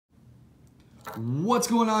What's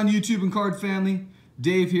going on, YouTube and card family?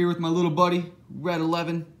 Dave here with my little buddy, Red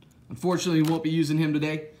 11. Unfortunately, we won't be using him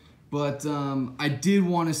today, but I did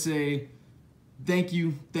want to say thank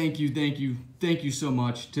you so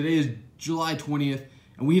much. Today is July 20th,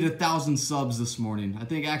 and we hit 1,000 subs this morning. I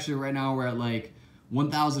think actually right now we're at like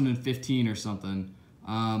 1,015 or something.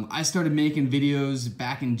 I started making videos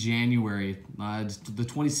back in January, the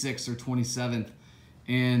 26th or 27th.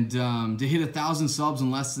 And to hit 1,000 subs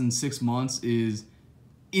in less than 6 months is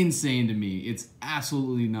insane to me. It's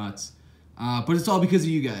absolutely nuts. But it's all because of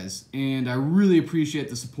you guys. And I really appreciate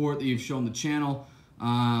the support that you've shown the channel,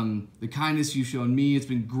 the kindness you've shown me. It's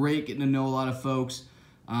been great getting to know a lot of folks,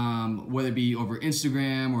 whether it be over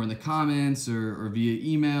Instagram or in the comments or via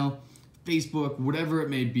email, Facebook, whatever it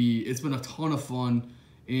may be. It's been a ton of fun.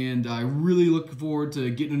 And I really look forward to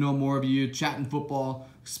getting to know more of you, chatting football,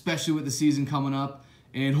 especially with the season coming up.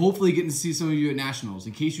 And hopefully getting to see some of you at Nationals.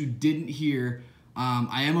 In case you didn't hear,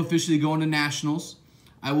 I am officially going to Nationals.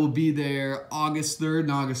 I will be there August 3rd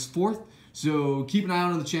and August 4th. So keep an eye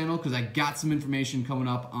out on the channel because I got some information coming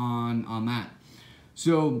up on that.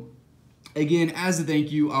 So again, as a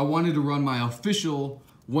thank you, I wanted to run my official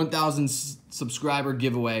 1,000 subscriber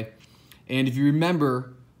giveaway. And if you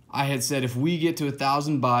remember, I had said if we get to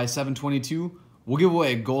 1,000 by 7/22, we'll give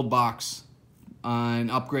away a gold box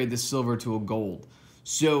and upgrade the silver to a gold.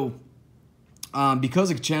 So, because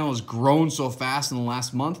the channel has grown so fast in the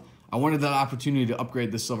last month, I wanted that opportunity to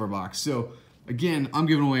upgrade the silver box. So, again, I'm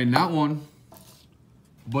giving away not one,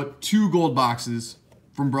 but 2 gold boxes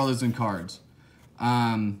from Brothers and Cards.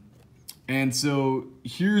 And so,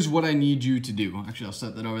 here's what I need you to do. Actually, I'll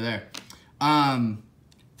set that over there.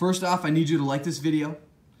 First off, I need you to like this video.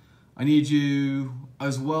 I need you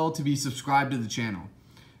as well to be subscribed to the channel.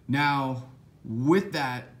 Now, with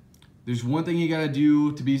that, there's one thing you gotta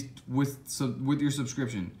do to be with your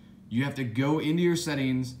subscription. You have to go into your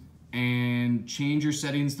settings and change your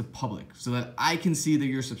settings to public so that I can see that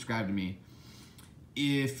you're subscribed to me.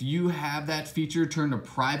 If you have that feature turned to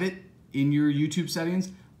private in your YouTube settings,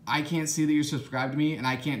 I can't see that you're subscribed to me and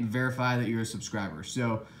I can't verify that you're a subscriber.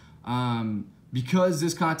 So because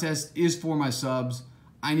this contest is for my subs,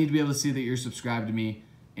 I need to be able to see that you're subscribed to me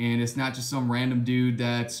and it's not just some random dude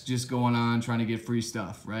that's just going on trying to get free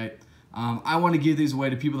stuff, right? I want to give these away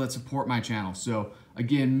to people that support my channel. So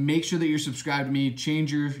again, make sure that you're subscribed to me,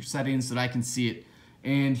 change your settings so that I can see it.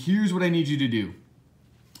 And here's what I need you to do.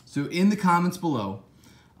 So in the comments below,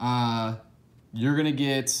 you're gonna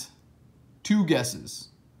get 2 guesses,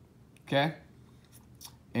 okay?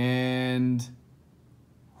 And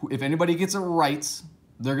if anybody gets it right,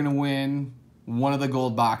 they're gonna win one of the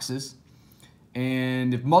gold boxes.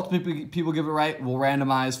 And if multiple people give it right, we'll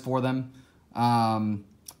randomize for them.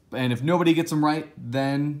 And if nobody gets them right,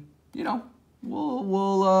 then, you know,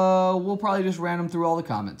 we'll probably just random through all the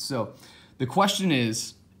comments. So the question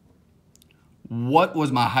is, what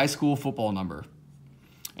was my high school football number?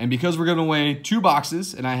 And because we're giving away 2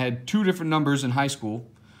 boxes, and I had 2 different numbers in high school,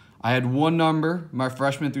 I had 1 number my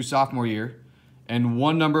freshman through sophomore year, and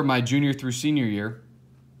 1 number my junior through senior year.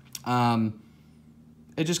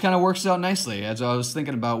 It just kind of works out nicely as I was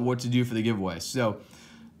thinking about what to do for the giveaway. So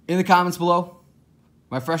in the comments below,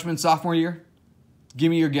 my freshman and sophomore year, give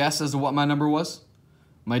me your guess as to what my number was.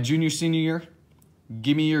 My junior, senior year,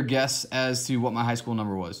 give me your guess as to what my high school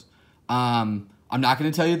number was. I'm not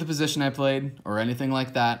going to tell you the position I played or anything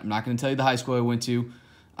like that. I'm not going to tell you the high school I went to.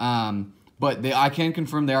 But I can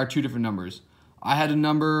confirm they are 2 different numbers. I had a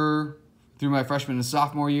number through my freshman and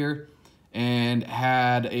sophomore year and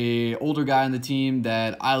had a older guy on the team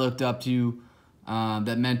that I looked up to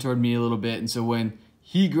that mentored me a little bit. And so when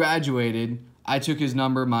he graduated, I took his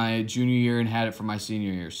number my junior year and had it for my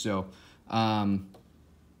senior year. So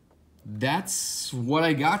that's what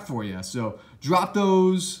I got for you. So drop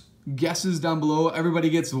those guesses down below.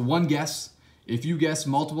 Everybody gets 1 guess. If you guess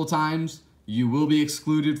multiple times, you will be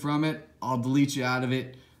excluded from it. I'll delete you out of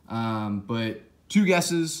it. But 2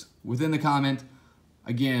 guesses within the comment.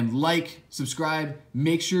 Again, like, subscribe.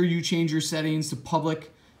 Make sure you change your settings to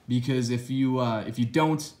public because if you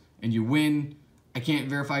don't and you win, I can't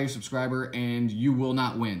verify your subscriber and you will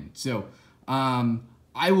not win. So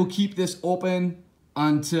I will keep this open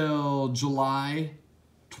until July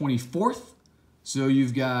 24th. So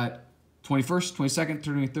you've got 21st, 22nd,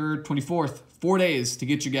 23rd, 24th, 4 days to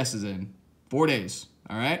get your guesses in. 4 days,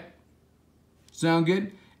 all right? Sound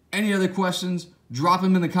good? Any other questions, drop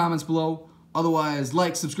them in the comments below. Otherwise,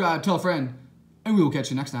 like, subscribe, tell a friend, and we will catch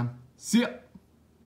you next time. See ya.